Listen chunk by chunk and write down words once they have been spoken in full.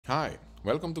Hi,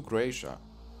 welcome to Croatia.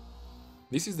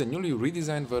 This is the newly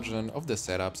redesigned version of the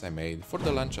setups I made for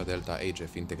the Lancia Delta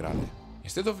HF Integrale.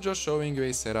 Instead of just showing you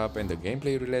a setup and the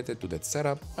gameplay related to that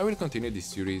setup, I will continue this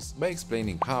series by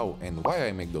explaining how and why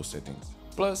I make those settings.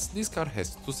 Plus, this car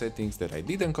has two settings that I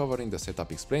didn't cover in the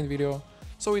setup explained video,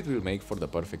 so it will make for the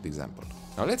perfect example.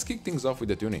 Now let's kick things off with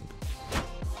the tuning.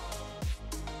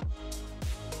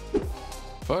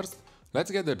 First,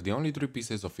 let's gather the only three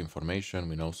pieces of information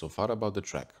we know so far about the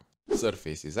track.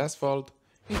 Surface is asphalt,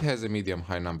 it has a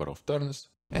medium-high number of turns,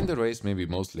 and the race may be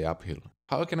mostly uphill.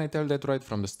 How can I tell that right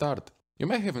from the start? You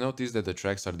may have noticed that the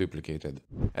tracks are duplicated.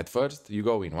 At first, you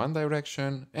go in one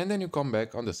direction, and then you come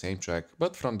back on the same track,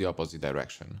 but from the opposite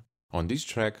direction. On this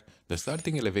track, the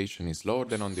starting elevation is lower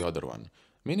than on the other one,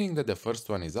 meaning that the first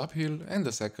one is uphill and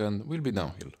the second will be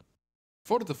downhill.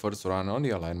 For the first run on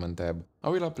the alignment tab, I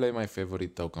will apply my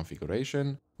favorite toe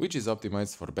configuration, which is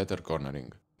optimized for better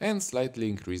cornering, and slightly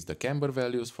increase the camber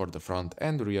values for the front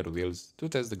and rear wheels to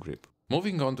test the grip.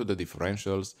 Moving on to the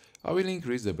differentials, I will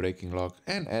increase the braking lock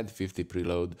and add 50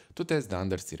 preload to test the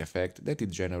understeer effect that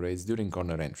it generates during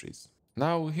corner entries.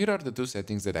 Now, here are the two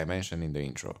settings that I mentioned in the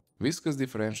intro: viscous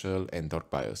differential and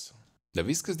torque bias. The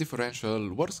viscous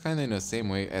differential works kinda in the same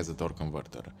way as a torque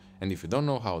converter, and if you don't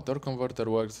know how a torque converter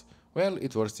works, well,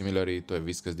 it works similarly to a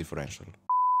viscous differential.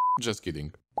 Just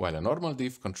kidding. While a normal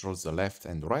diff controls the left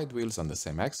and right wheels on the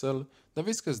same axle, the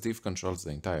viscous diff controls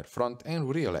the entire front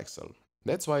and rear axle.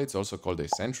 That's why it's also called a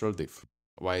central diff.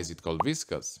 Why is it called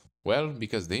viscous? Well,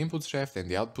 because the input shaft and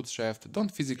the output shaft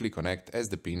don't physically connect as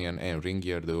the pinion and ring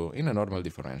gear do in a normal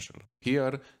differential.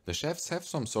 Here, the shafts have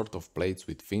some sort of plates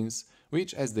with fins,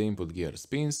 which as the input gear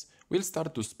spins, will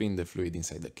start to spin the fluid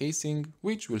inside the casing,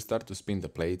 which will start to spin the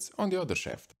plates on the other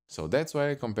shaft. So that's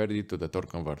why I compared it to the torque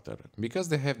converter, because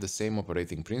they have the same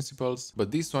operating principles, but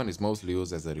this one is mostly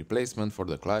used as a replacement for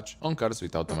the clutch on cars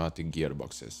with automatic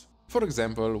gearboxes. For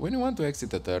example, when you want to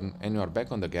exit a turn and you are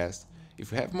back on the gas,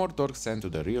 if you have more torque sent to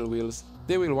the rear wheels,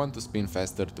 they will want to spin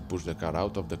faster to push the car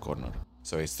out of the corner.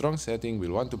 So a strong setting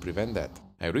will want to prevent that.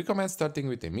 I recommend starting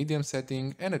with a medium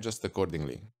setting and adjust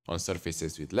accordingly. On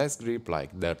surfaces with less grip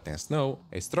like dirt and snow,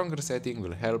 a stronger setting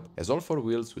will help, as all four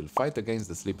wheels will fight against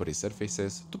the slippery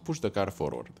surfaces to push the car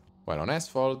forward. While on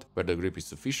asphalt, where the grip is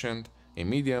sufficient, a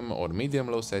medium or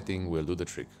medium-low setting will do the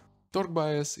trick. Torque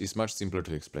bias is much simpler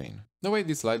to explain. The way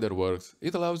this slider works,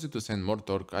 it allows you to send more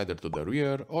torque either to the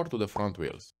rear or to the front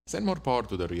wheels. Send more power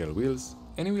to the rear wheels,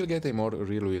 and you will get a more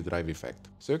rear wheel drive effect.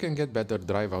 So you can get better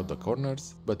drive out the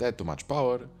corners, but add too much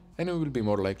power, and you will be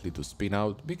more likely to spin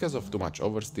out because of too much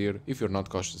oversteer if you're not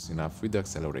cautious enough with the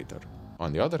accelerator.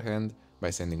 On the other hand, by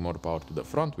sending more power to the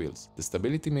front wheels, the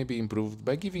stability may be improved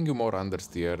by giving you more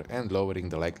understeer and lowering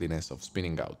the likeliness of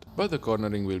spinning out. But the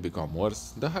cornering will become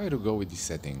worse the higher you go with this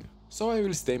setting. So I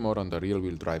will stay more on the rear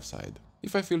wheel drive side.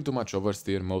 If I feel too much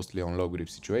oversteer, mostly on low grip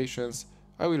situations,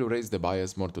 I will raise the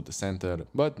bias more to the center,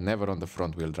 but never on the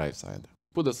front wheel drive side.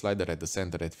 Put the slider at the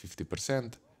center at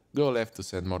 50%, go left to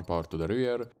send more power to the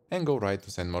rear, and go right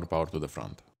to send more power to the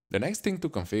front. The next thing to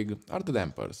configure are the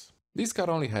dampers. This car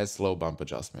only has slow bump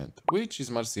adjustment, which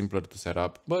is much simpler to set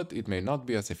up, but it may not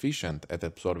be as efficient at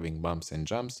absorbing bumps and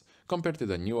jumps compared to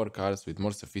the newer cars with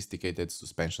more sophisticated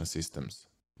suspension systems.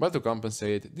 But to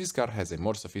compensate, this car has a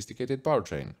more sophisticated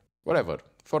powertrain. Whatever,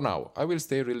 for now, I will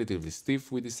stay relatively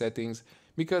stiff with these settings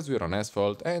because we're on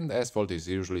asphalt and asphalt is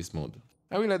usually smooth.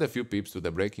 I will add a few pips to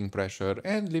the braking pressure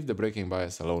and leave the braking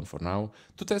bias alone for now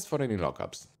to test for any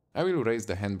lockups. I will raise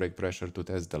the handbrake pressure to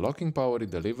test the locking power it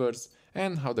delivers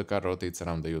and how the car rotates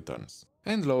around the U-turns,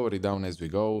 and lower it down as we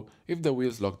go if the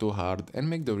wheels lock too hard and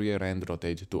make the rear end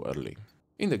rotate too early.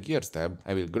 In the gears tab,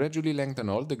 I will gradually lengthen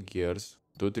all the gears,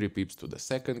 2-3 pips to the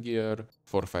second gear,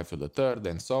 4-5 to the third,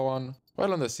 and so on,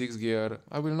 while on the 6th gear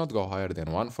I will not go higher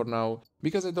than 1 for now,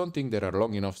 because I don't think there are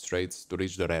long enough straights to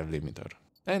reach the rev limiter.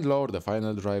 And lower the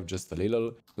final drive just a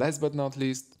little. Last but not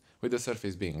least, with the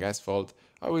surface being asphalt,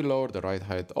 I will lower the ride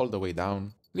height all the way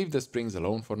down, leave the springs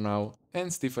alone for now,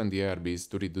 and stiffen the ARBs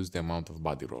to reduce the amount of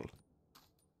body roll.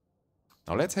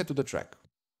 Now let's head to the track.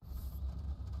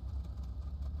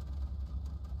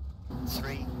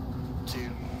 3, 2,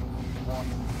 1,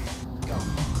 go.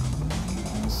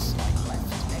 Slide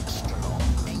left, extra long,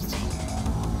 80.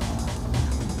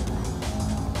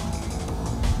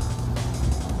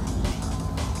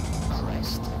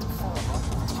 Crest into 4 right,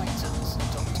 tightens,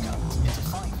 don't cut, into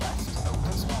 5 left,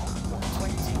 opens long,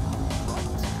 120.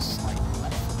 Right, slide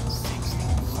left, 60,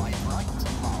 5 right,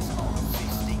 half long,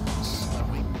 50.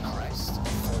 Slowing, crest,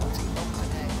 40, open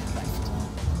air, left,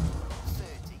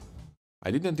 30. I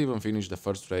didn't even finish the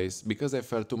first race because I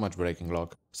felt too much braking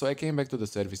lock, so I came back to the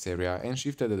service area and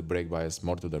shifted the brake bias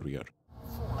more to the rear.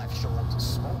 left short,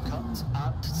 small cut,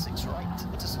 and 6 right,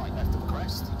 into slight left of the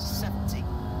crest, 70,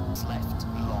 left,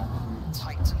 long,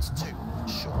 tightens 2,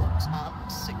 short,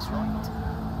 and 6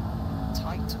 right,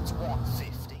 tightens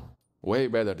 150. Way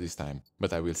better this time,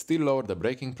 but I will still lower the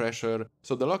braking pressure,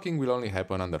 so the locking will only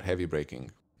happen under heavy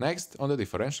braking. Next, on the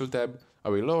differential tab, I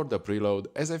will lower the preload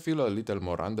as I feel a little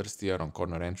more understeer on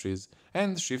corner entries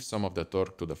and shift some of the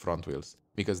torque to the front wheels,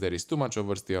 because there is too much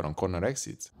oversteer on corner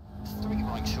exits. 3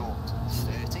 right short,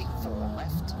 30, 4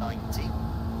 left, 90,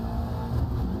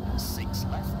 6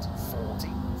 left, 40,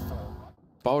 4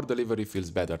 right. Power delivery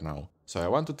feels better now, so I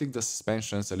want to tweak the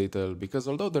suspensions a little because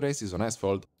although the race is on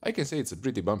asphalt, I can say it's a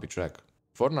pretty bumpy track.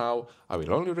 For now, I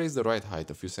will only raise the ride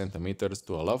height a few centimeters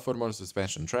to allow for more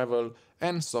suspension travel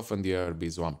and soften the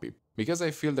ARBs 1 pip, because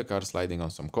I feel the car sliding on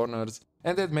some corners,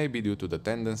 and that may be due to the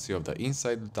tendency of the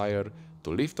inside tire to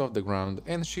lift off the ground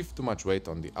and shift too much weight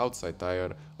on the outside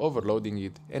tire, overloading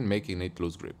it and making it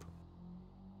lose grip.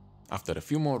 After a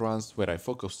few more runs where I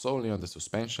focus solely on the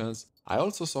suspensions, I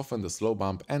also soften the slow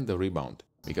bump and the rebound,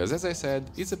 because as I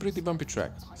said, it's a pretty bumpy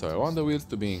track, so I want the wheels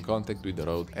to be in contact with the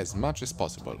road as much as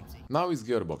possible. Now is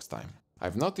gearbox time.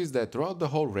 I've noticed that throughout the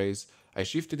whole race, I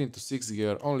shifted into 6th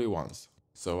gear only once,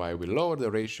 so I will lower the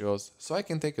ratios so I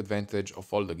can take advantage of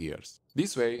all the gears.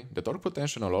 This way, the torque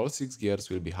potential on all 6 gears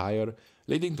will be higher,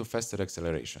 leading to faster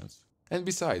accelerations. And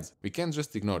besides, we can't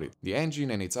just ignore it, the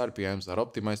engine and its RPMs are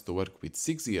optimized to work with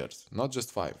 6 gears, not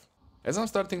just 5. As I'm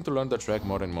starting to learn the track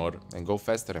more and more and go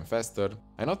faster and faster,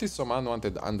 I notice some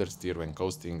unwanted understeer when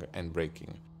coasting and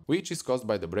braking, which is caused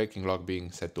by the braking lock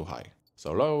being set too high,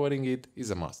 so lowering it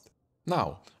is a must.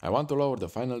 Now, I want to lower the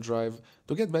final drive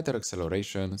to get better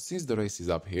acceleration since the race is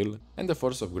uphill and the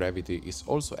force of gravity is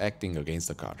also acting against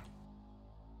the car.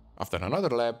 After another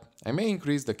lap, I may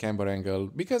increase the camber angle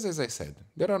because as I said,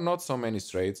 there are not so many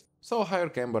straights, so a higher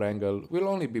camber angle will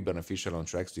only be beneficial on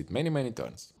tracks with many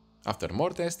turns. After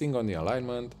more testing on the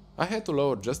alignment, I had to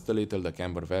lower just a little the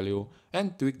camber value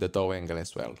and tweak the toe angle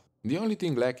as well. The only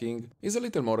thing lacking is a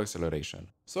little more acceleration,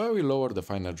 so I will lower the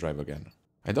final drive again.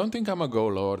 I don't think I'ma go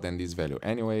lower than this value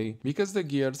anyway, because the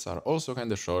gears are also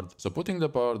kinda short, so putting the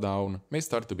power down may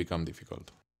start to become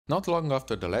difficult. Not long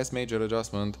after the last major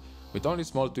adjustment, with only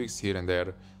small tweaks here and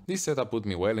there, this setup put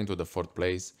me well into the 4th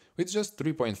place, with just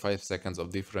 3.5 seconds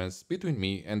of difference between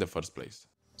me and the 1st place.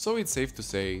 So it's safe to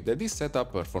say that this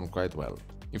setup performed quite well.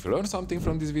 If you learned something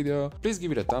from this video, please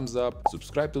give it a thumbs up,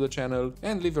 subscribe to the channel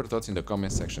and leave your thoughts in the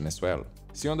comment section as well.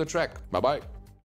 See you on the track, bye bye!